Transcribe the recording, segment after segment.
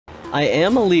I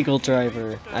am a legal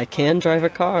driver. I can drive a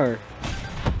car.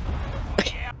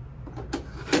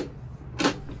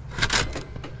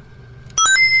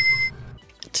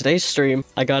 Today's stream,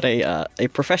 I got a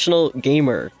professional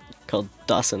gamer called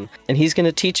Dawson, and he's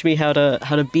gonna teach me how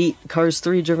to beat Cars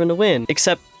 3 Driven to Win.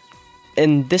 Except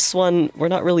in this one, we're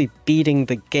not really beating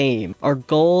the game. Our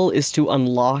goal is to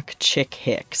unlock Chick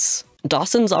Hicks.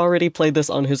 Dawson's already played this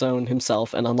on his own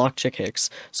himself and unlocked Chick Hicks,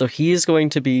 so he is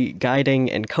going to be guiding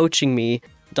and coaching me.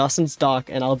 Dawson's Doc,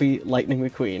 and I'll be Lightning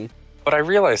McQueen. But I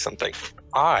realized something.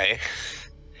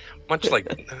 Much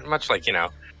like you know,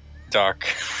 Doc.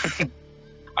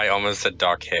 I almost said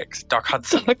Doc Hicks. Doc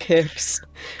Hudson. Doc Hicks.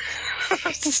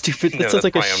 Stupid. That sounds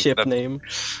like a ship name.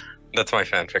 That's my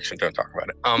fan fiction. Don't talk about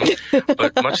it.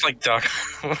 But much like Doc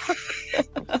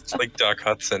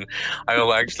Hudson, I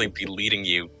will actually be leading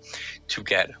you to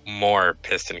get more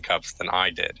piston cups than I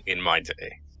did in my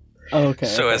day. Okay.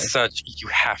 So as such, you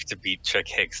have to beat Chick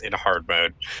Hicks in hard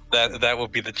mode. That will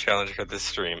be the challenge for this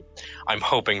stream. I'm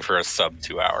hoping for a sub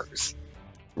 2 hours.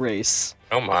 Race.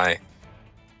 Oh my.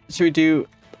 Should we do...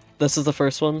 This is the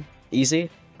first one? Easy?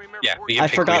 Yeah, we can I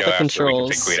pick forgot Guido the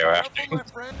controls. After. We can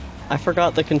pick Guido after. I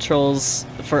forgot the controls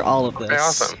for all of this. Okay,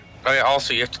 awesome. Oh, yeah,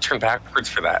 also, you have to turn backwards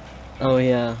for that. Oh,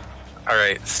 yeah.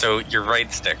 Alright, so your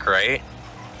right stick, right?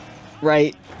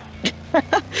 Right.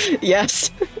 Yes.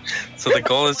 So the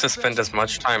goal is to spend as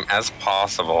much time as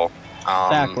possible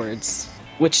backwards.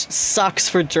 Which sucks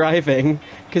for driving,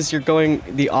 because you're going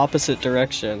the opposite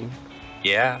direction.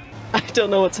 Yeah. I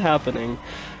don't know what's happening.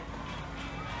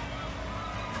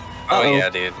 Oh yeah,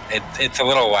 dude. It's a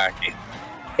little wacky.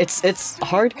 It's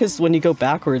hard because when you go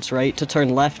backwards, right, to turn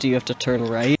left, you have to turn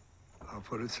right. I'll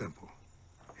put it simple.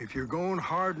 If you're going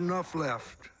hard enough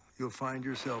left, you'll find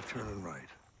yourself turning right.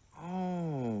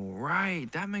 Oh,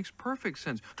 right. That makes perfect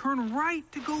sense. Turn right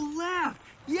to go left.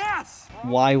 Yes!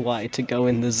 Y to go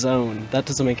in the zone. That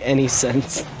doesn't make any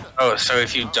sense. Oh, so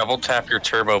if you double tap your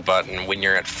turbo button when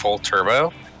you're at full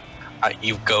turbo,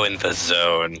 you go in the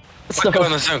zone. So, go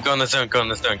in the zone, go in the zone, go in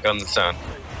the zone, go in the zone.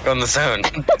 Go in the zone.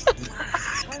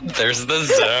 There's the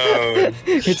zone.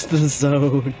 It's the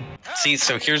zone. See,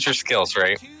 so here's your skills,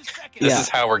 right? This is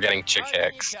how we're getting Chick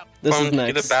Hicks. This is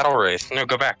nice. Do the battle race. No,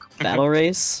 go back. Battle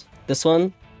race? This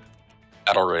one?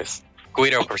 Battle race.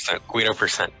 Guido percent. Guido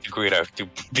percent. Guido.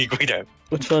 Be Guido.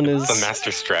 Which one is? The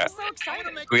master strat.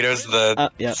 Guido's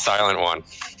the silent one.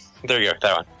 There you go.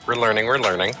 That one. We're learning. We're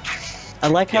learning. I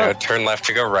like how... You know, turn left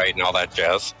to go right and all that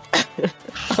jazz.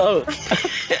 Oh.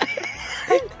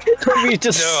 We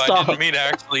just no, stop. I didn't mean to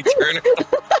actually turn.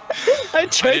 I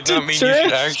tried to drift. I did not mean you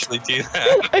should actually do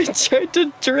that. I tried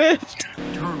to drift.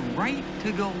 Turn right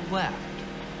to go left.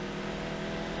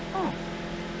 Oh.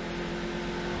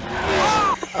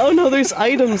 Oh no, there's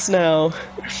items now.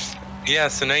 Yeah,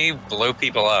 so now you blow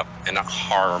people up and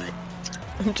harm.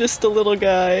 I'm just a little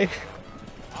guy.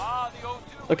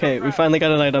 Okay, we finally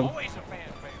got an item.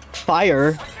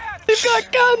 Fire? They've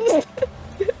got guns!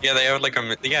 Yeah, they have like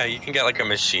you can get like a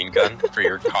machine gun for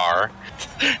your car.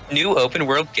 New open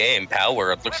world game, Pal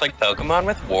World. Looks like Pokemon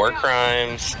with war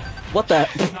crimes. What the?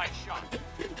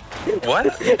 What?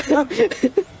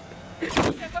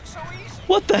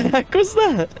 What the heck was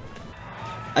that?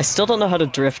 I still don't know how to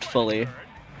drift fully.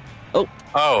 Oh.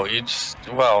 Oh,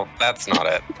 well, that's not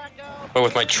it. But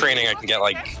with my training, I can get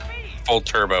like full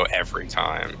turbo every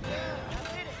time.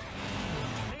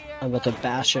 I'm about to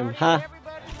bash him. Huh?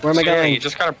 Where am I Yeah, going? you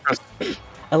just gotta press.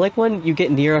 I like when you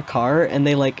get near a car and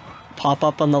they like pop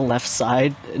up on the left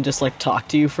side and just like talk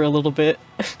to you for a little bit.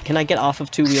 Can I get off of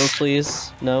 2 wheels,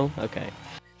 please? No? Okay.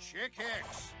 Chick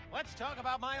Hicks. Let's talk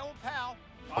about my old pal.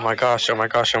 Oh my gosh, oh my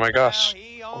gosh, oh my gosh.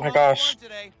 Oh my gosh.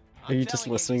 Are you just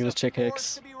listening to Chick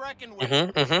Hicks?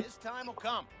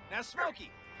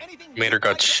 Mater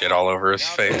got shit all over his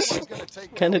face.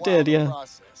 Kinda did, yeah.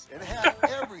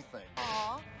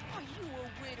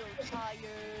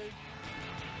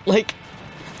 Like,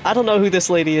 I don't know who this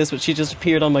lady is, but she just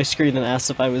appeared on my screen and asked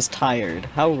if I was tired.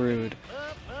 How rude.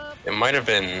 It might have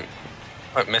been,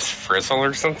 what, Miss Frizzle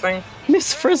or something?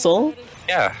 Miss Frizzle?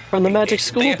 Yeah. From the Magic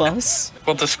School Bus?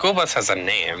 Well, the school bus has a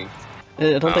name.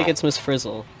 I don't think it's Miss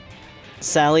Frizzle.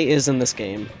 Sally is in this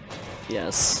game.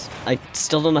 Yes. I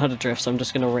still don't know how to drift, so I'm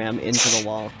just gonna ram into the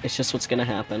wall. It's just what's gonna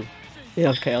happen. Yeah,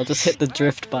 okay, I'll just hit the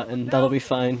drift button. That'll be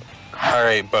fine.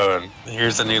 Alright, Bone.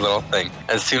 Here's a new little thing.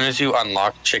 As soon as you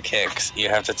unlock Chick Hicks, you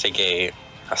have to take a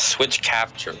switch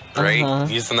capture, right?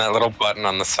 Using that little button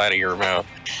on the side of your remote.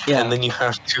 Yeah. And then you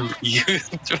have to use,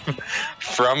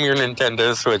 from your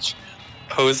Nintendo Switch,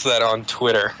 post that on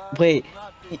Twitter. Wait,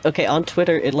 Okay, on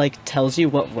Twitter, it like tells you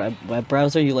what web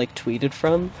browser you like tweeted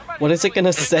from. What is it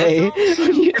gonna say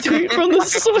when you tweet from the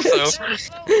Switch?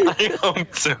 I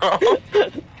hope so.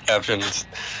 Captions.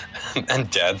 And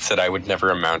Dad said I would never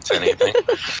amount to anything.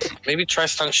 Maybe try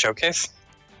Stunt Showcase?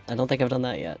 I don't think I've done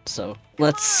that yet, so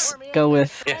let's go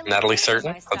with... Yeah, Natalie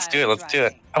Certain. Let's do it, let's do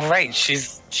it. Oh, right,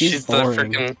 she's the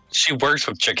boring. freaking... She works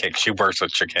with Chick Hicks. She works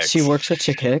with Chick Hicks. She works with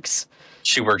Chick Hicks?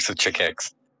 She works with Chick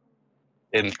Hicks.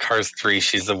 In Cars 3,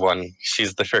 she's the one.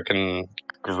 She's the freaking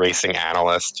racing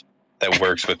analyst that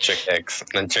works with Chick Hicks. And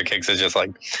then Chick Hicks is just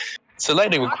like, so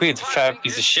Lightning McQueen's a fat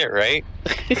piece of shit, right?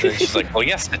 And then she's like, well,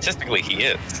 yeah, statistically he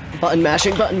is. Button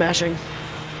mashing, button mashing.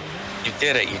 You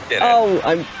did it, you did it.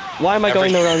 Oh, why am I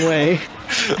going the wrong way?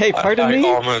 Hey, pardon me?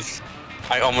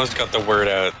 I almost got the word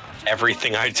out.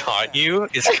 Everything I taught you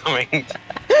is coming. And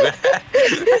then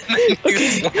you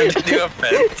slammed into a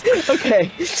fence.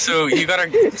 Okay. So you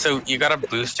gotta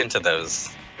boost into those,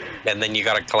 and then you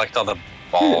gotta collect all the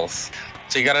balls.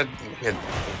 So you gotta.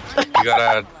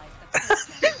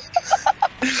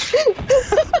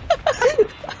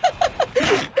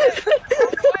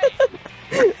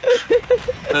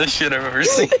 The shit I've ever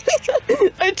seen.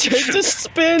 I tried to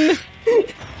spin.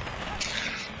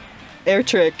 Air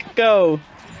trick, go.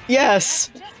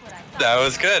 Yes. That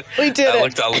was good. We did it. That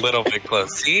looked a little bit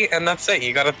close. See, and that's it.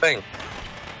 You got a thing.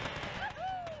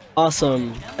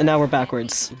 Awesome. And now we're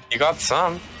backwards. You got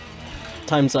some.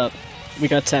 Time's up. We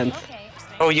got 10th.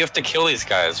 Oh, you have to kill these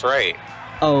guys, right?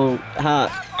 Oh,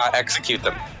 Execute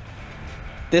them.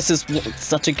 this is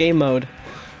such a game mode.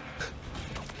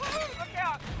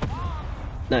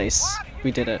 Nice.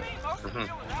 We did it.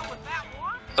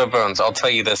 So, Bones, I'll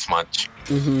tell you this much.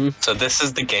 So this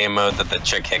is the game mode that the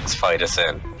Chick Hicks fight us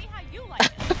in.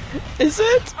 Is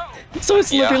it? So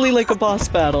it's literally like a boss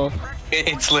battle.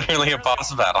 It's literally a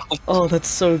boss battle. Oh, that's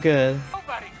so good.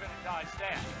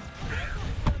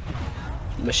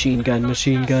 Machine gun,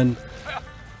 machine gun.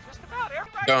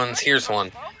 Bones, here's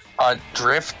one.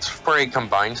 Drift for a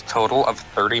combined total of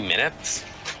 30 minutes.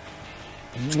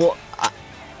 Well,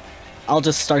 I'll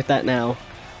just start that now.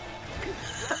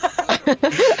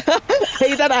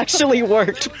 Hey, that actually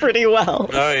worked pretty well.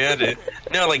 Oh yeah, dude.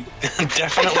 No, like,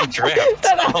 definitely drift.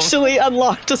 That actually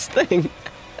unlocked this thing.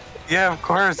 Yeah, of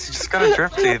course. You just gotta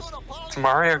drift, dude. It's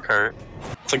Mario Kart.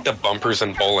 It's like the bumpers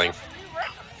in bowling.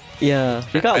 Yeah,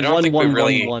 we got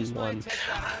 1-1-1-1-1.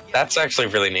 That's actually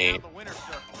really neat.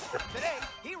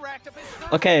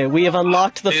 Okay, we have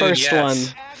unlocked the first one.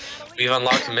 We've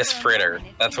unlocked Miss Fritter.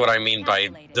 That's what I mean by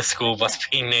the school bus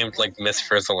being named like Miss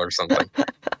Frizzle or something.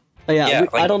 Yeah,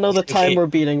 I don't know the time we're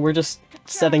beating. We're just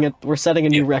setting a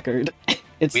new record.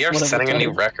 We are setting a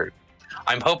new record.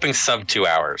 I'm hoping sub 2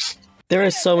 hours. There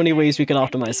are so many ways we could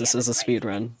optimize this as a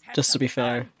speedrun, just to be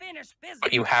fair.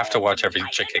 But you have to watch every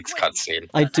Chick Hicks cutscene.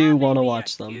 I do want to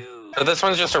watch them. So this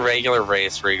one's just a regular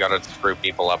race where you gotta screw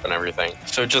people up and everything.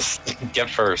 So just get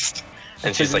first.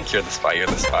 And she's like, you're the spy, you're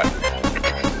the spy.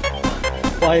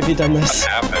 Why have you done this?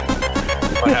 What happened?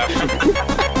 What happened?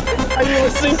 Are you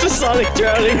listening to Sonic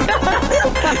drowning?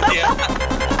 Yeah.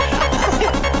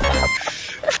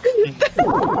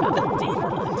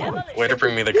 Way to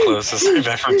bring me the closest I've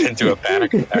ever been to a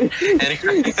panic attack.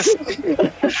 Anyways.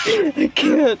 I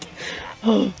can't.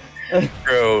 Oh.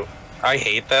 Bro, I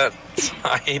hate that.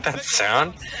 I hate that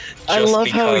sound. I love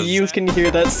how you can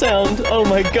hear that sound. Oh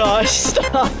my gosh,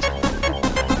 stop.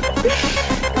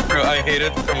 Bro, I hate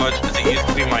it so much because it used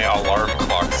to be my alarm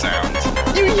clock sound.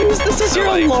 You use this as your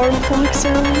alarm clock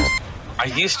sound? I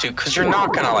used to, because you're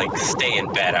not gonna, like, stay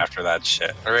in bed after that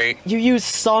shit, alright? You use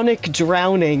Sonic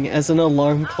drowning as an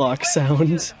alarm clock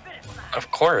sound. Of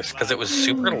course, because it was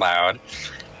super loud.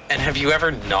 And have you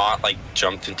ever not, like,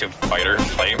 jumped into fight or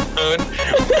flight mode?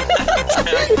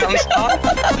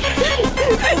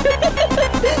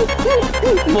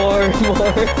 More.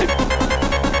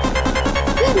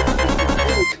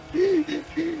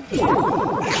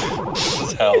 This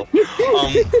is hell.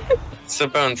 So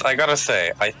Bones, I gotta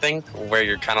say, I think where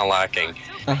you're kind of lacking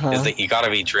is that you gotta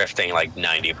be drifting like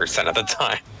 90% of the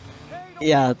time.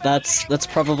 Yeah, that's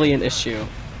probably an issue.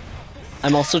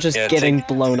 I'm also just getting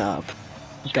blown up.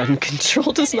 Gun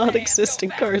control does not exist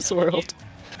in Cars World.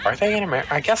 Are they in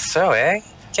America? I guess so, eh?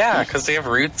 Yeah, because they have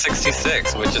Route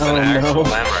 66, which is an actual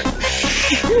landmark.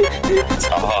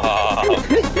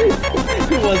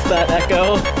 Who was that,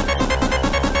 Echo?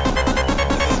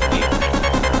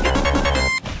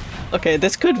 Okay,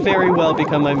 this could very well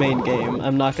become my main game,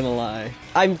 I'm not gonna lie.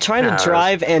 I'm trying to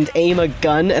drive and aim a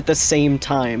gun at the same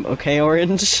time, okay,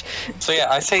 Orange? So yeah,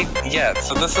 I say, yeah,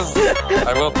 so this is,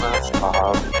 I will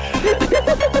stop.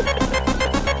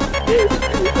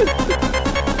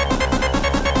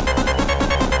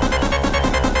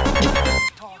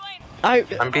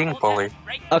 I'm being bullied.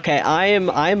 Okay,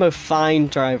 I'm a fine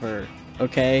driver,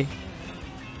 okay?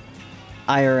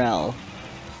 IRL.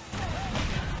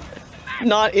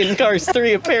 Not in Cars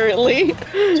 3, apparently.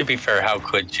 To be fair, how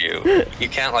could you? You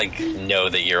can't, like, know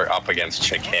that you're up against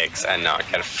Chick Hicks and not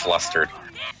get flustered.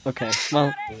 Okay,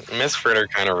 well... Miss Fritter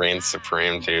kind of reigns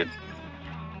supreme, dude.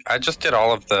 I just did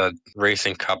all of the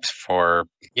racing cups for...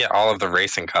 Yeah, all of the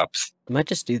racing cups. I might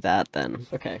just do that, then.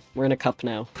 Okay, we're in a cup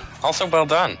now. Also, well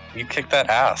done. You kicked that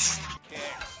ass.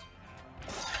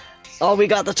 Oh, we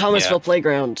got the Thomasville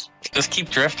playground. Just keep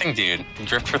drifting, dude.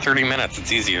 Drift for 30 minutes.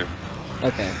 It's easier.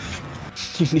 Okay.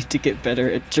 You need to get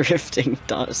better at drifting,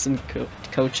 Dawson.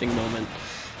 Coaching moment.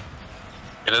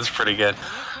 It is pretty good.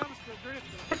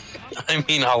 I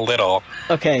mean, a little.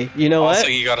 Okay, you know what? Also,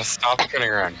 you gotta stop turning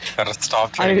around. You gotta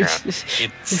stop turning around.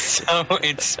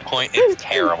 It's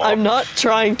terrible. I'm not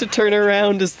trying to turn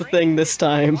around is the thing this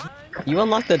time. You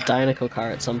unlock the Dynaco car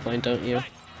at some point, don't you?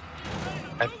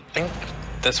 I think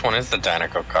this one is the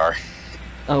Dynaco car.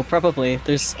 Oh, probably.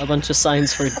 There's a bunch of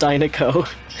signs for Dynaco.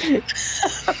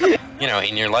 You know,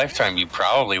 in your lifetime, you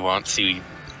probably won't see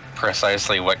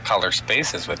precisely what color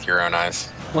space is with your own eyes.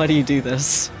 Why do you do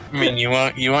this? I mean, you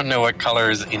won't know what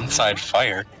color is inside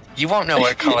fire. You won't know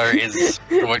what color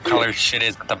what color shit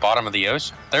is at the bottom of the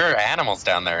ocean. There are animals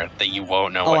down there that you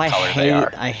won't know what color they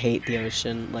are. I hate the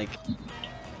ocean. Like,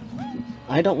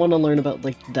 I don't want to learn about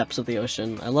like the depths of the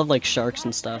ocean. I love like sharks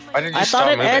and stuff. Why did you I stop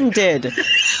thought it moving? ended,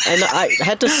 and I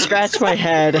had to scratch my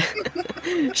head.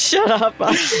 Shut up!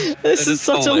 This is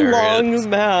such hilarious. a long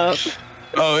map.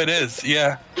 Oh, it is.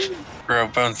 Yeah. Bro,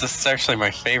 Bones, this is actually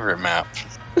my favorite map.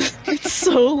 It's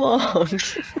so long.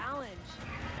 Let's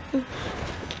go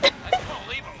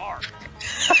leave a mark.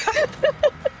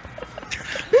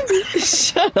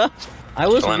 Shut up! I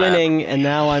was Chillin' winning, and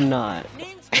now I'm not.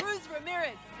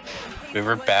 We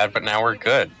were bad, but now we're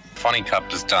good. Funny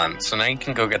Cup is done, so now you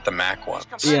can go get the Mac one.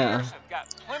 Yeah.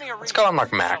 Let's go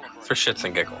unlock Mac for shits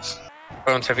and giggles.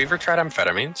 Bones, have you ever tried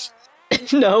amphetamines?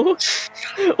 No.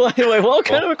 Wait, what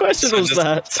kind of a question So was just,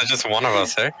 that? So just one of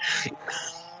us, eh?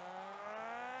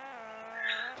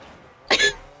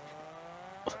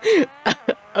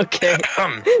 Okay.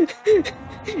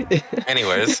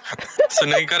 Anyways, so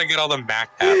now you gotta get all the Mac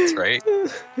hats, right?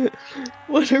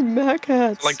 What are Mac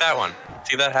hats? Like that one.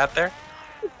 See that hat there?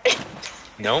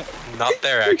 Nope, not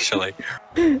there actually.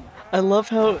 I love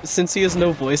how, since he has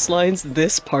no voice lines,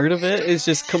 this part of it is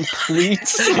just complete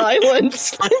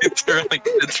silence. It's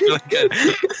really good.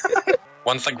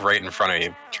 One's like right in front of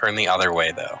you. Turn the other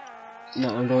way though.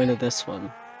 No, I'm going to this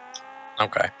one.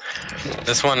 Okay.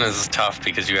 This one is tough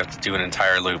because you have to do an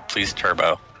entire loop. Please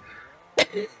turbo.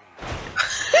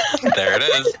 There it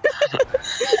is.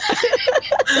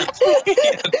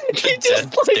 He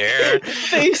just like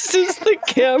faces the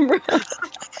camera.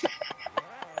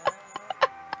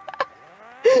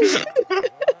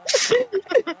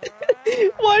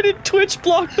 Why did Twitch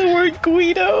block the word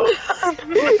Guido?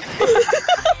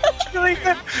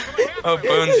 Oh,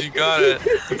 Bones, you got it.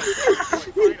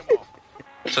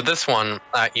 So this one,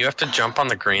 you have to jump on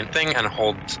the green thing and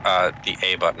hold the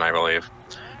A button, I believe.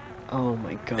 Oh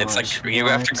my gosh. It's like you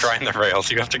have to grind the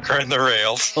rails. You have to grind the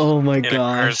rails. Oh my in a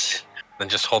gosh. course. Then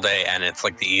just hold A, and it's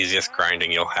like the easiest grinding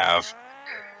you'll have.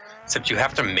 Except you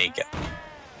have to make it.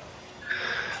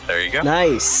 There you go.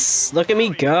 Nice. Look at me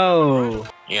go.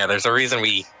 Yeah, there's a reason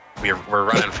we're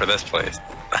running for this place.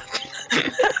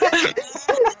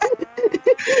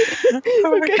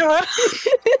 Oh my god.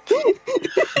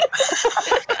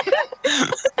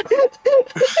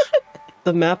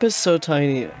 The map is so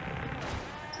tiny.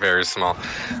 Very small.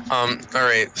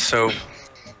 Alright, so...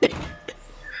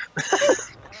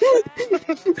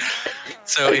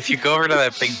 So if you go over to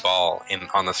that big ball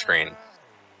on the screen,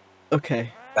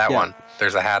 Okay. that Yeah. one,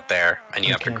 there's a hat there, and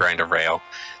you have to Okay. grind a rail.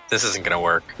 This isn't gonna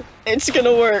work. It's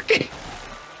gonna work.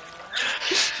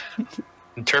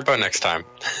 Turbo next time.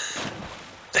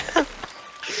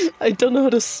 I don't know how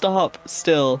to stop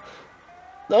still.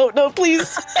 No, no,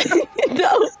 please.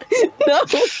 No, no.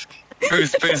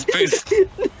 Boost, boost, boost.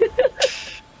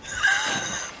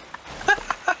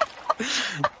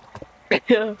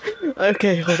 Yeah.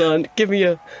 Okay, hold on. Give me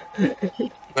a...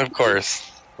 Of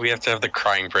course. We have to have the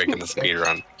crying break in the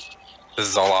speedrun. This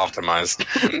is all optimized.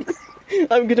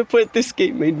 I'm gonna put this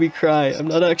game made me cry. I'm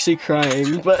not actually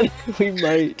crying, but we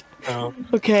might. Oh.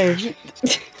 Okay.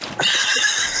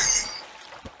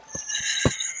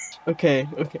 Okay.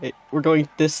 We're going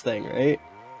this thing, right?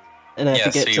 And I have Yeah,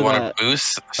 to get so to you want that. to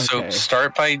boost. So Okay.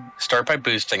 start by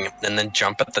boosting, and then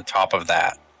jump at the top of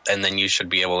that, and then you should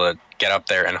be able to get up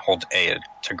there and hold A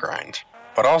to grind.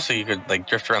 But also, you could like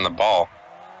drift around the ball.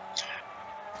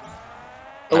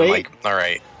 I'm Wait. like, all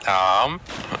right,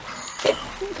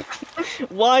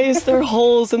 Why is there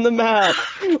holes in the map?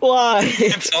 Why?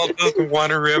 it's all just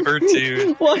one river,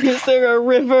 dude. Why is there a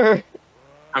river?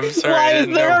 I'm sorry, Why I is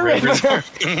didn't there know a rivers river? were,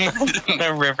 I didn't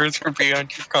know rivers were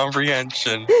beyond your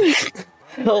comprehension.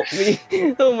 Help me.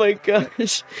 Oh my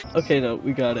gosh. Okay, no,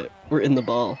 we got it. We're in the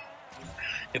ball.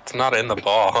 It's not in the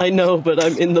ball. I know, but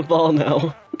I'm in the ball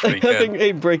now. I'm Pretty good. having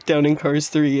a breakdown in Cars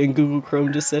 3 and Google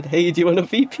Chrome just said, hey, do you want a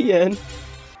VPN?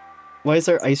 Why is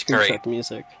there ice cream Alright. truck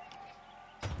music?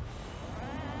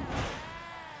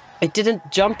 I didn't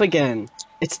jump again.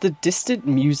 It's the distant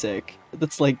music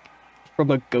that's like from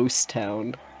a ghost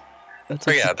town. That's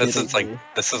Oh what's yeah, this getting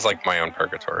is me. like my own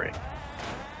purgatory.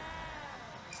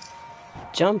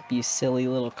 Jump, you silly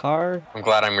little car. I'm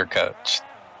glad I'm your coach.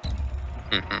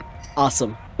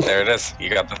 Awesome. There it is. You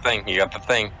got the thing. You got the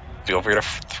thing. Feel free to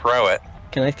throw it.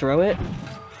 Can I throw it?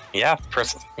 Yeah,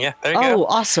 press. Yeah, there you Oh, go.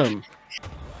 awesome.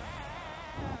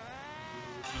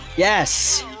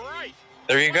 Yes.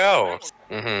 There you go.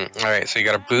 All right, so you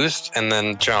got to boost and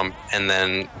then jump and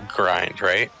then grind,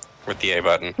 right? With the A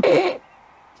button.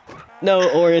 No,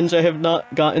 Orange, I have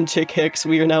not gotten Chick Hicks.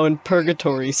 We are now in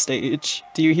purgatory stage.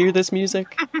 Do you hear this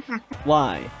music?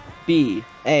 Y, B,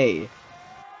 A.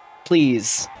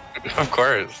 Please. Of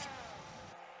course.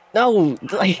 No,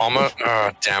 like, Almost.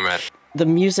 Oh, damn it. the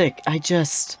music, I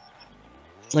just...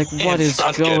 Like, what It's is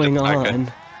not good, going it's not good.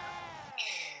 on?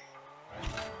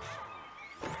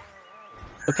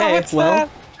 Okay, well,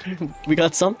 we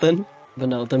got something. But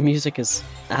no, the music is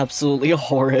absolutely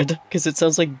horrid, because it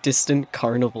sounds like distant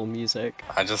carnival music.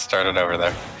 I just started over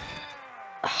there.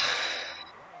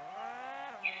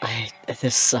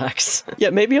 This sucks. Yeah,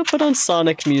 maybe I'll put on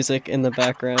Sonic music in the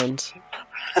background.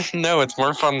 No, it's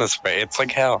more fun this way. It's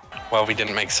like hell. Well, we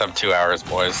didn't make sub 2 hours,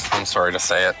 boys. I'm sorry to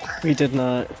say it. We did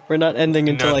not. We're not ending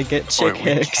until No, I get Chick we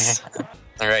Hicks. can't.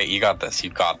 All right, you got this. You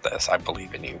got this. I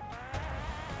believe in you.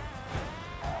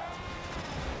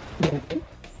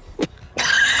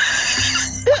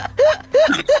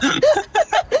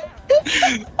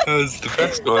 That was the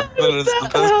best one. That was the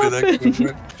best way that could have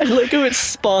went. I like how it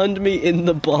spawned me in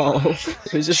the ball.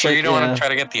 It was just Sure, like, you don't yeah. want to try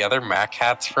to get the other Mac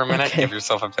hats for a minute? Okay. Give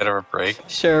yourself a bit of a break.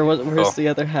 Sure, where's Cool. the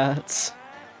other hats?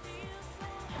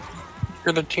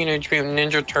 You're the Teenage Mutant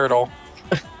Ninja Turtle.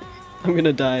 I'm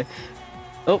gonna die.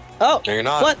 Oh, oh! No, you're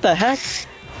not. What the heck?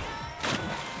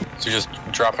 So just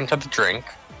drop into the drink.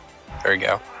 There you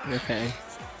go. Okay.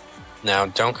 Now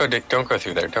don't go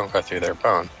through there. Don't go through there,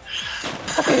 Bone.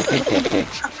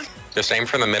 Just aim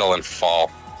for the middle and fall.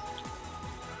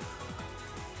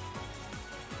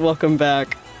 Welcome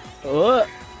back. Oh.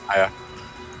 Yeah.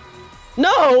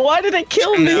 No! Why did it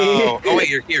kill me? No. Oh wait,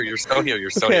 you're here. You're still here. You're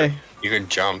still Okay. here. You can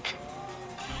jump.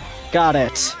 Got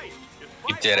it.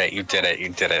 You did it. You did it. You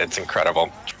did it. It's incredible.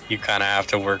 You kind of have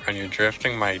to work on your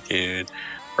drifting, my dude.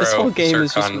 Bro, This whole game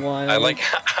is just Zircon, wild. I like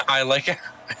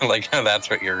how that's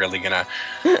what you're really gonna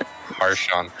harsh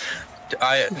on.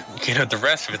 The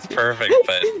rest of it's perfect,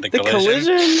 but the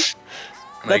collision.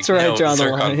 That's where I draw the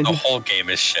Zircon, line. The whole game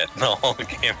is shit. The whole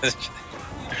game is shit.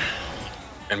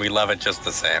 And we love it just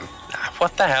the same.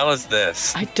 What the hell is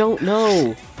this? I don't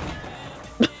know.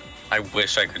 I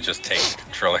wish I could just take the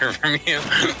controller from you.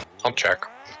 I'll check.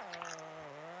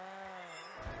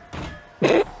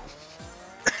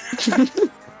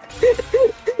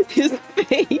 His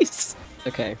face.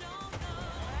 Okay.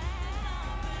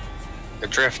 The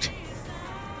drift.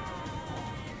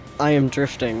 I am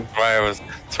drifting.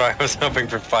 That's why I was hoping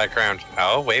for flat ground.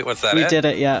 Oh wait, was that We it? did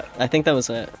it, yeah. I think that was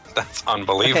it. That's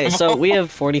unbelievable. Okay, so we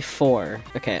have 44.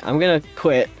 Okay, I'm gonna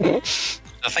quit.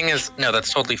 The thing is, no,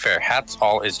 that's totally fair. Hats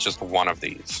all is just one of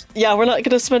these. Yeah, we're not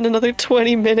gonna spend another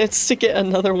 20 minutes to get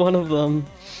another one of them.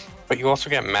 But you also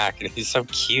get Mac, and he's so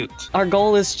cute. Our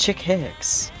goal is Chick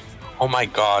Hicks. Oh my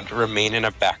god, remain in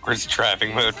a backwards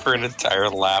driving mode for an entire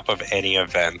lap of any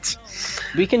event.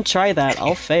 We can try that.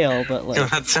 I'll fail, but like...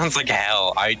 That sounds like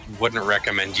hell. I wouldn't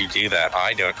recommend you do that.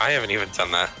 I haven't even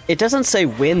done that. It doesn't say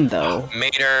win, though.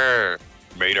 Mater.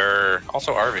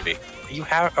 Also RV.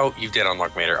 Oh, you did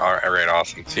unlock Mater. All right,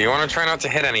 awesome. So you want to try not to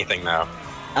hit anything, though.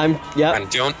 Yep. And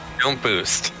don't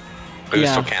boost. Boost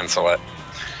Yeah. will cancel it.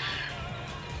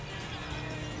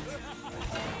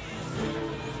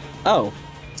 Oh.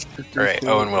 All right,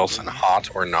 Owen Wilson, hot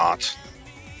or not?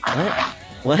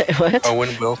 What?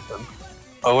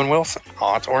 Owen Wilson,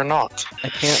 hot or not? I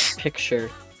can't picture.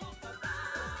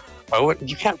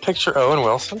 You can't picture Owen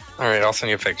Wilson? All right, I'll send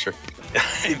you a picture.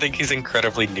 I think he's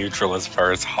incredibly neutral as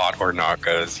far as hot or not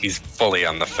goes. He's fully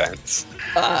on the fence.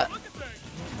 The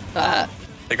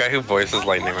guy who voices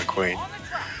Lightning McQueen.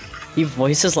 He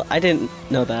voices... I didn't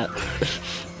know that.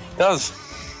 Does.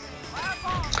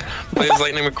 Play as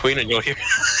Lightning McQueen and you'll hear.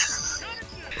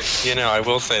 You know, I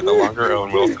will say the longer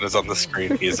Owen Wilson is on the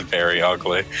screen, he is very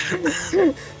ugly.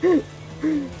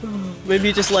 Maybe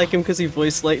you just like him because he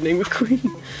voiced Lightning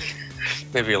McQueen.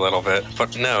 Maybe a little bit,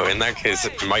 but no. In that case,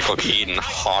 Michael Keaton,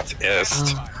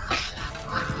 hottest.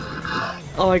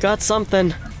 Oh, I got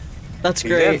something. That's You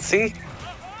great. did, see?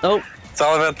 Oh, It's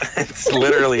all about that. It's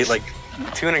literally like,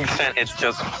 to an extent, it's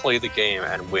just play the game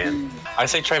and win. I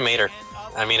say try Mater.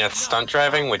 I mean, it's stunt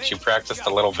driving, which you practiced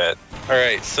a little bit. All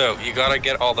right, so you gotta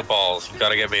get all the balls. You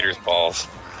gotta get Mater's balls.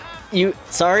 you.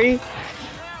 Sorry?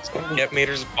 Get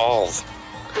Mater's balls.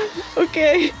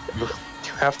 Okay.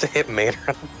 You have to hit Mater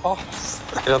on the balls.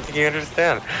 I don't think you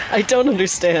understand. I don't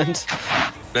understand.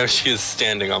 No, she is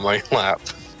standing on my lap.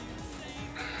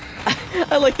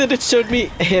 I like that it showed me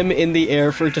him in the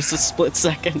air for just a split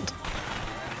second.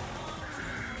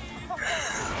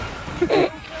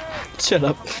 Shut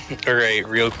up. All right,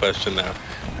 real question though.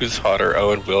 Who's hotter,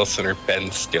 Owen Wilson or Ben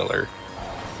Stiller?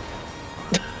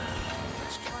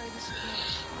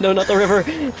 No, not the river.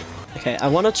 Okay, I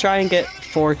want to try and get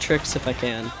 4 tricks if I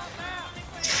can.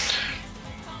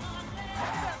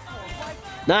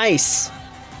 Nice!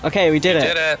 Okay, we did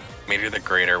Did it. Maybe the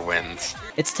greater wins.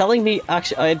 It's telling me,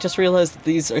 actually, I just realized that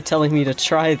these are telling me to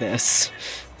try this.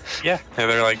 Yeah, and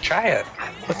they're like, try it.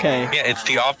 Okay, Yeah, it's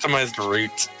the optimized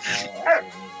route.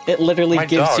 it literally My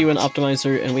gives you an dog. optimized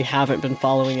route and we haven't been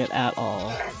following it at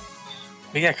all.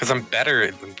 But yeah, because I'm better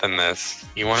than this.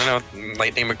 You want to know what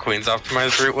Lightning McQueen's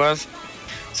optimized route was?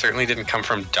 Certainly didn't come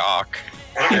from Doc.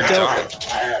 Here, don't- Doc.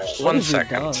 What One is your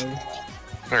second. dog?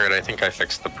 Alright, I think I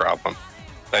fixed the problem.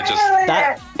 I just...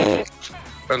 That,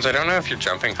 Bones, I don't know if you're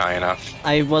jumping high enough.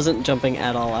 I wasn't jumping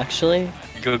at all, actually.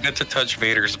 You'll get to touch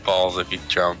Vader's balls if you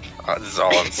jump. This is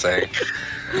all I'm saying.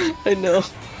 I know.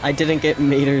 I didn't get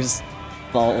Mater's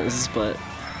balls, but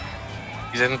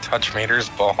You didn't touch Vader's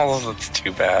balls? That's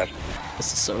too bad.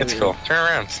 this is so It's weird. cool. Turn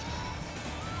around.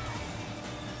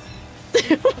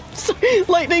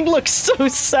 Lightning looks so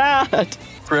sad.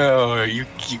 Bro, you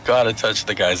gotta touch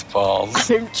the guy's balls.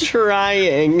 I'm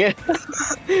trying.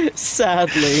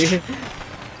 Sadly.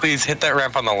 Please hit that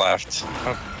ramp on the left.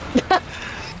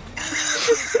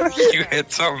 You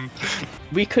hit something.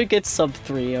 We could get sub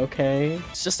 3, okay?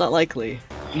 It's just not likely.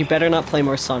 You better not play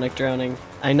more Sonic Drowning.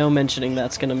 I know mentioning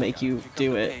that's gonna make you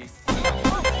do it.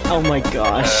 Oh my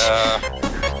gosh. I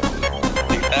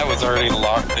think that was already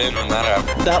locked in when that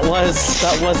happened.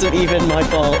 That wasn't even my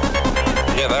fault.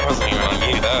 Yeah, that wasn't even on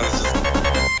you. That was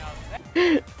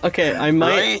just Okay,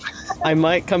 right. I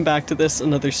might come back to this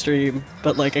another stream,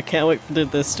 but like I can't wait for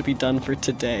this to be done for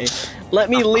today. Let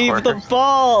me Of leave the course.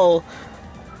 ball.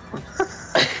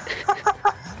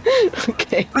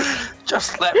 Okay.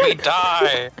 Just let me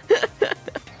die.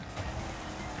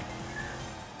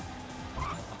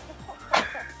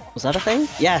 Was that a thing?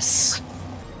 Yes.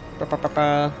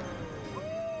 Ba-ba-ba-ba.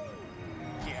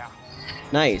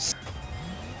 Nice.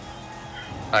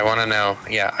 I want to know.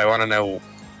 Yeah, I want to know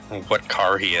what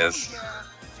car he is.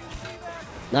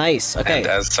 Nice. Okay. And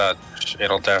as such,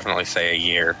 it'll definitely say a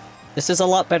year. This is a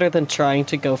lot better than trying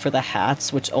to go for the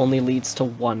hats, which only leads to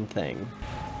one thing.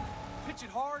 Pitch it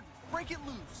hard, break it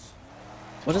loose.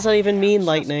 What does that even mean, Just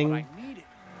what Lightning? I needed.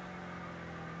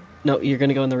 No, you're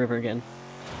gonna go in the river again.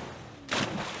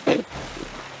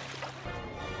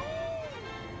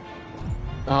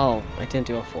 Oh, I didn't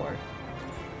do a 4.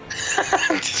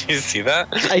 Did you see that?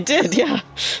 I did, yeah.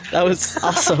 That was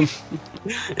awesome.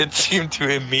 It seemed to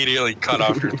immediately cut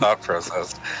off your thought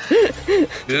process.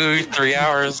 Ooh, 3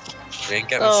 hours. You ain't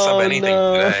getting Oh, sub anything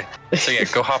no. today. So yeah,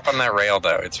 go hop on that rail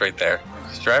though. It's right there.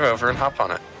 Just drive over and hop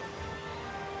on it.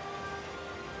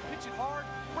 Pitch it hard,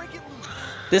 break it loose.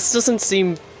 This doesn't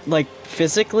seem like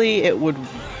physically it would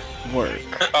work.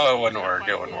 Oh, it wouldn't work.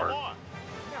 It wouldn't work.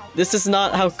 This is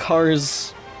not how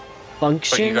cars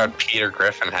function. But you got Peter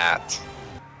Griffin hats.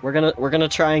 We're gonna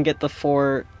try and get the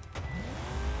 4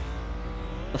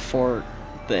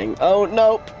 thing. Oh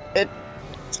nope. It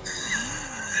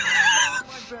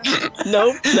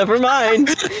Nope, never mind.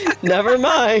 Never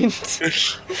mind.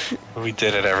 We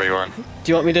did it, everyone.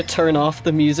 Do you want me to turn off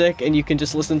the music and you can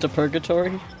just listen to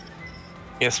Purgatory?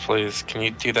 Yes, please. Can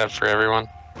you do that for everyone?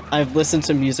 I've listened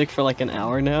to music for like an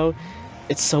hour now.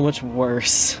 It's so much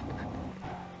worse.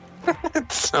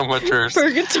 It's so much worse.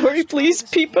 Purgatory, please,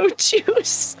 Peepo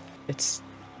juice. It's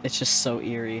just so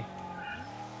eerie.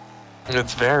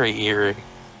 It's very eerie.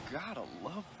 Gotta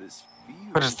love this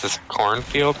field. What is this, a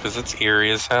cornfield? Because it's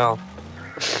eerie as hell.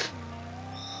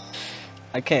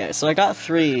 Okay, so I got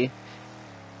 3.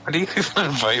 Why do you even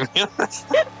invite me on this?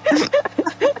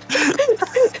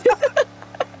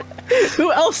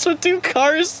 Who else would do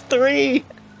Cars 3?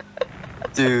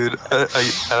 Dude,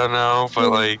 I don't know, but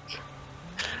like,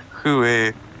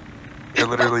 hooey. I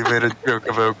literally made a joke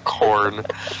about corn.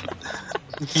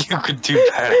 You could do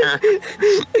better.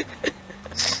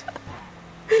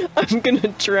 I'm gonna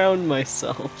drown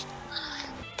myself.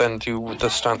 Then do the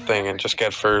stunt thing and just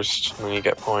get first, and then you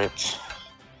get points.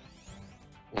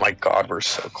 Oh my god, we're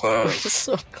so We're close.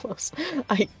 so close.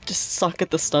 I just suck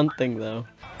at the stunt thing, though.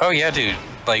 Oh yeah, dude.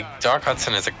 Like, Doc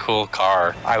Hudson is a cool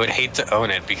car. I would hate to own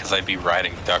it because I'd be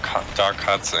riding Doc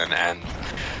Hudson, and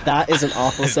That is an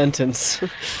awful sentence.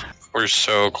 we're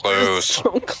so close.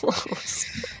 So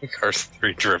close. Cars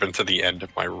 3 driven to the end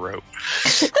of my rope.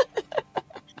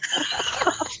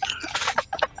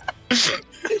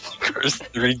 Cars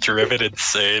 3 driven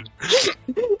insane.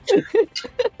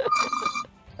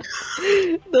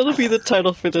 That'll be the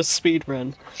title for this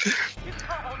speedrun.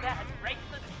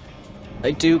 I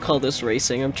do call this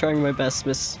racing. I'm trying my best,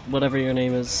 Miss whatever your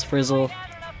name is, Frizzle.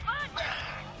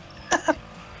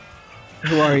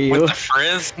 Who are you? With the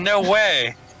frizz? No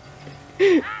way!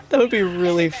 That would be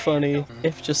really funny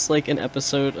if just like an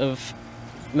episode of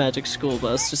Magic School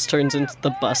Bus just turns into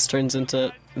the bus turns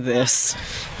into this.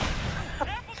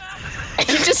 And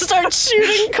you just start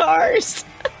shooting cars.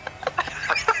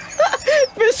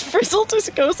 Miss Frizzle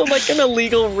just goes on like an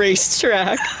illegal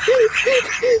racetrack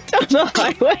down the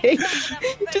highway.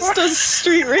 Just does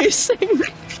street racing.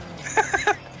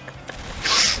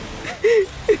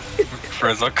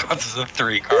 Frizzle causes a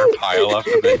 3-car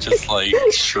pileup and then just like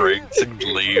shrinks and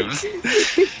leaves.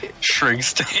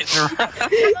 Shrinks to hit and run.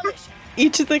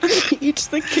 Each of the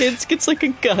kids gets like a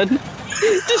gun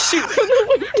to shoot from the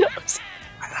windows.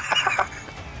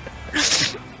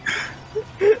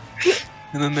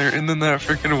 And then that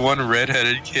freaking one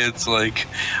redheaded kid's like,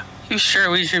 "You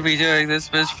sure we should be doing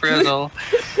this, Miss Frizzle?"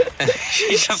 And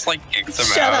she just like kicks him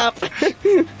Shut out.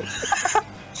 up.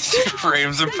 She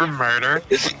frames him for murder.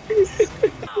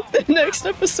 The next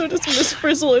episode is Miss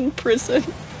Frizzle in prison.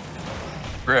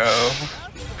 Bro.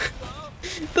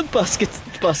 The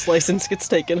bus license gets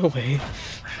taken away.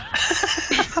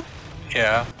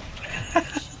 Yeah.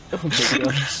 Oh my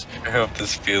gosh. I hope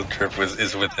this field trip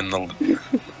is within the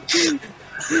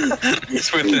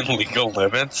it's within legal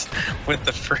limits with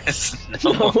the frizz.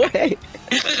 No way.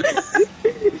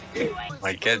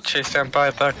 Might get chased down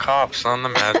by the cops on the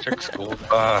Magic School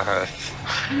Bus.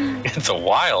 It's a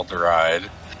wild ride.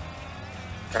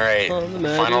 Alright, On the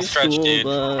Magic final stretch, School dude.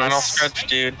 Bus. Final stretch,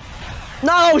 dude.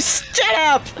 No, shut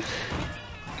up!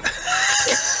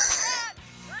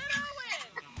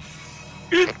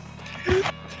 Chick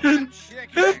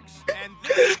Hicks, and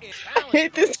this is I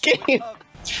hate this game.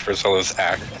 Frizzle is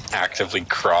actively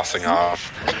crossing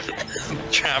off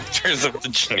chapters of the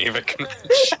Geneva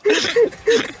Convention.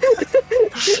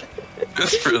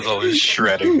 This Frizzle is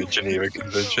shredding the Geneva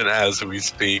Convention as we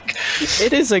speak.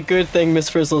 It is a good thing Miss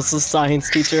Frizzle's a science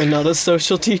teacher and not a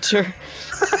social teacher.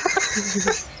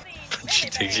 She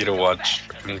takes you to watch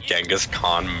Genghis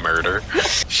Khan murder.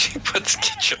 She puts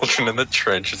children in the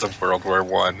trenches of World War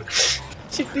I.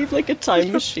 She'd need like a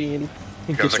time machine.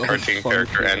 Becomes a cartoon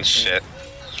character and shit.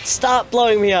 Stop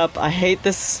blowing me up. I hate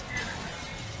this.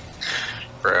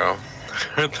 Bro.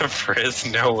 The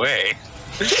frizz, no way.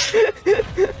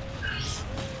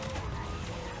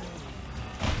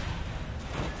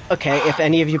 Okay, if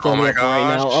any of you blow Oh me my up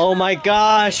right now. gosh. Oh my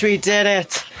gosh, we did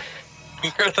it!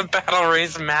 You're the battle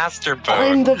race master,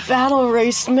 I'm Bone. the battle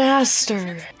race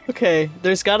master! Okay,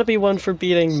 there's gotta be one for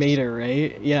beating Mater,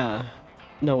 right? Yeah.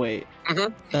 No, wait.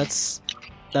 Mhm.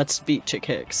 That's beat Chick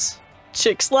Hicks.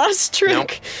 Chick's last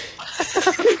trick!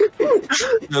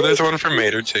 No, there's one for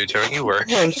Mater too, don't you worry.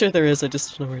 Oh, I'm sure there is, I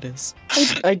just don't know where it is.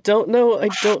 I don't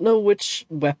know which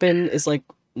weapon is like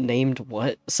named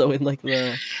what, so in like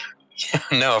the...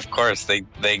 No, of course, they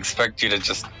expect you to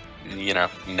just,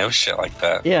 know shit like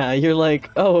that. Yeah, you're like,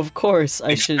 oh, of course, I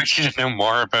They should... expect you to know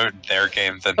more about their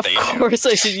game than Of they do. course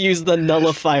I should use the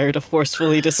nullifier to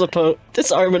forcefully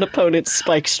disarm an opponent's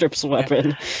spike strips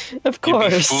weapon. Of You'd be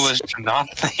course. foolish to not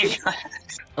think.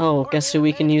 Oh, guess who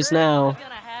we can use now?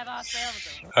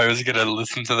 I was gonna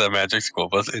listen to the Magic School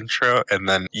Bus intro, and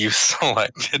then you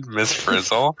selected Miss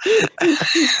Frizzle, and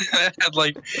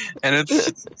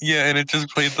it just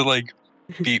played the like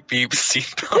beep beep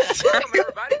seatbelts.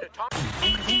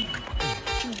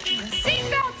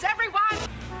 Seatbelts, everyone!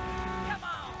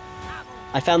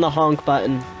 I found the honk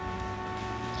button.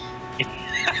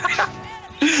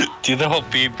 Do the whole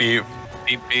beep beep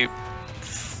beep beep.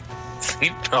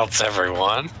 Seatbelts,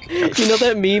 everyone. You know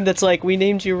that meme that's like, we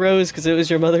named you Rose because it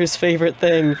was your mother's favorite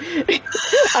thing.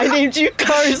 I named you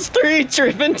Cars 3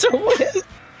 Driven to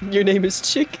Win. Your name is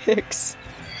Chick Hicks.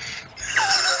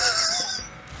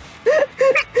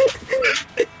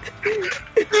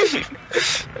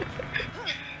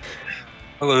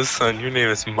 Hello, son. Your name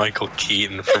is Michael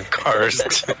Keaton from Cars.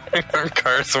 From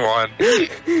Cars 1.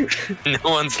 No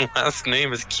one's last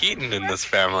name is Keaton in this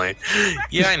family.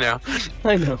 Yeah, I know.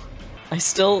 I know. I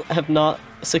still have not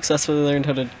successfully learned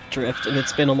how to drift, and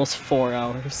it's been almost 4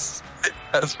 hours.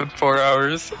 That's been 4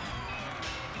 hours.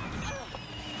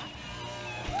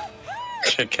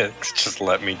 Chick Hicks, just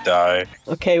let me die.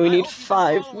 Okay, we need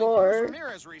 5 more.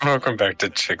 Welcome back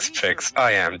to Chick's Picks.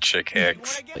 I am Chick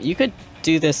Hicks. You could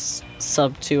do this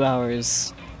sub 2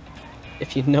 hours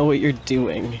if you know what you're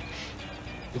doing.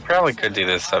 You probably could do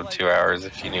this sub 2 hours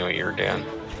if you knew what you were doing.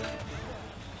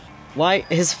 Why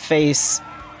his face?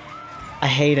 I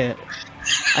hate it.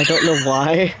 I don't know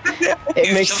why.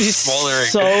 It makes me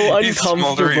so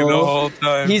uncomfortable.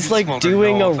 He's like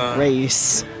doing a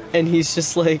race, and he's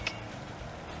just like.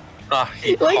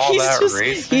 Like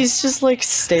he's just like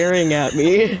staring at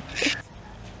me.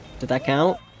 Did that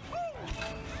count?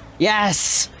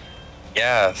 Yes!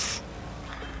 Yes.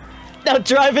 Now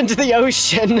drive into the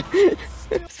ocean!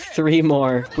 3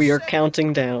 more. We are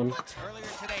counting down.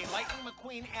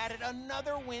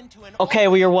 Okay,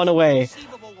 we are 1 away.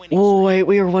 Oh wait,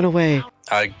 we are 1 away.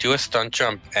 Do a stunt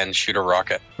jump and shoot a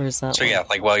rocket. Where's that So one? yeah,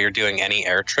 like while you're doing any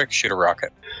air trick, shoot a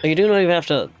rocket. Oh, you don't even have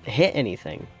to hit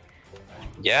anything.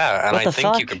 Yeah, and What the I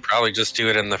think you fuck? could probably just do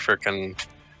it in the frickin'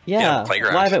 Yeah,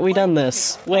 playground. why haven't we done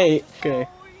this? Wait, okay.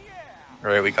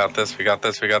 Alright, we got this, we got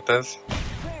this, we got this.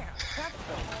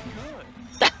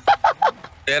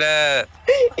 Did it!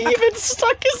 He even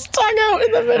stuck his tongue out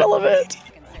in the middle of it!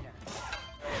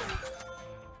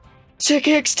 Chick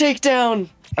Hicks takedown!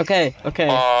 Okay, okay,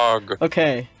 Fog.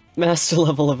 okay. Master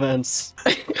level events.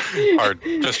 Hard.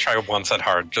 Just try once at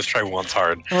hard. Just try once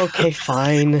hard. Okay,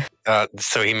 fine.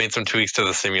 So he made some tweaks to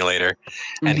the simulator,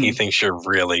 and he thinks you're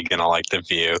really gonna like the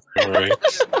view. Right?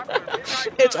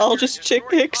 It's all just Chick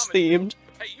Hicks themed.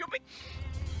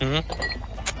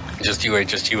 Just you wait,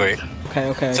 just you wait. Okay,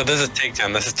 okay. So this is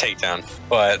takedown,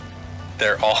 but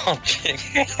they're all Chick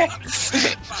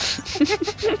Hicks.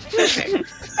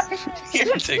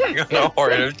 You're taking on a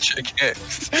horde of Chick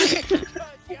Hicks.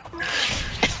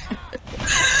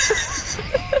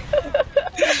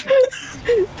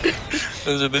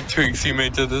 Those are the tweaks he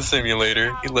made to the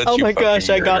simulator. He lets Oh you my gosh,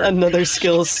 I got murder. another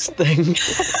skills thing.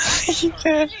 You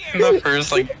did in the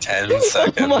first like 10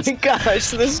 seconds. Oh my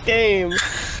gosh, this game.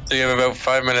 So you have about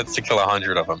 5 minutes to kill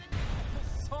 100 of them.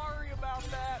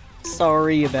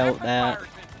 Sorry about that.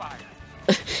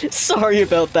 Sorry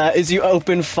about that as you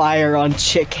open fire on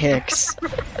Chick Hicks.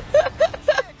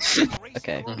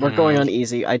 Okay, we're going on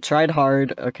easy. I tried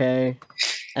hard, okay?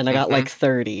 And I got like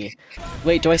 30.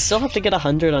 Wait, do I still have to get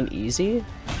 100 on easy?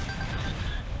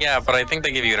 Yeah, but I think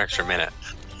they give you an extra minute.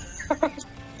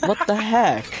 What the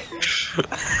heck?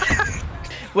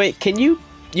 Wait, can you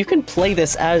can play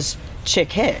this as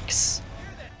Chick Hicks?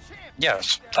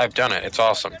 Yes, I've done it. It's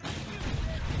awesome.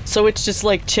 So it's just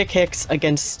like Chick Hicks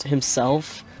against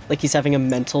himself? Like he's having a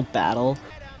mental battle?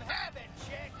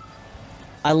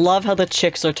 I love how the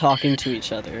chicks are talking to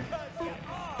each other.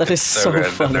 That is so good.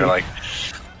 funny. They're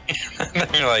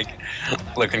like,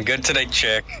 looking good today,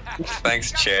 Chick.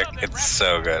 Thanks, Chick. It's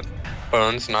so good.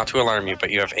 Bones, not to alarm you,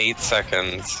 but you have 8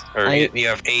 seconds. Or you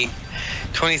have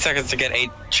 20 seconds to get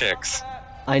 8 chicks.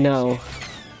 I know.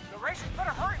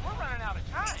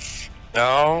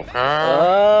 No.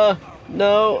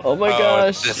 No. Oh my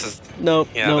gosh. This is Nope,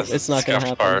 yeah, nope, this it's is not the gonna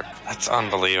scuffed happen. part. That's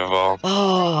unbelievable.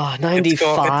 Oh,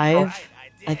 95?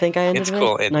 I think I ended It's with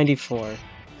cool. 94.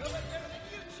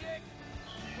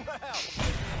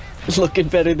 Looking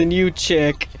better than you,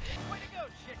 Chick.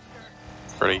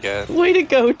 Pretty good. Way to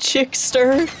go,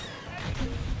 Chickster.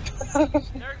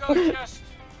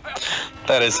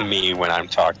 That is me when I'm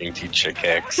talking to Chick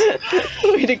Hicks.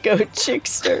 Way to go,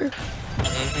 Chickster.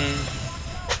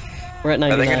 We're at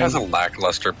 99. I think it has a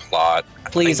lackluster plot.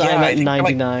 Please, Yeah, I'm I at think,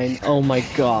 99. Oh my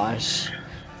gosh.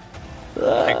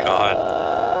 Oh my god.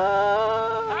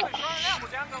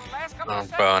 Oh,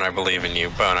 Bone, I believe in you.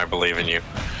 Bone, I believe in you.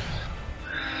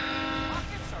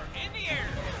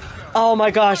 Oh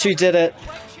my gosh, we did it.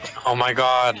 Oh my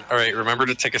god. Alright, remember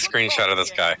to take a screenshot of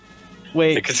this guy.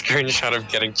 Wait. Take a screenshot of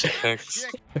getting Chick Hicks.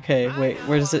 Okay, wait,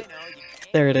 where does it...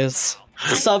 There it is.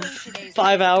 Sub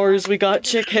 5 hours, we got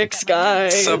Chick Hicks,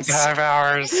 guys. Sub 5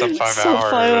 hours. Sub 5 Sub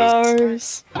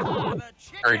hours. 5 hours.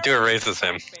 Alright, do a race as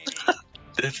him.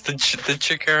 It's the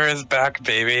Chicker is back,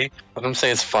 baby. Let him say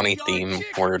his funny theme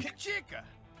word.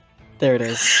 There it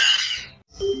is.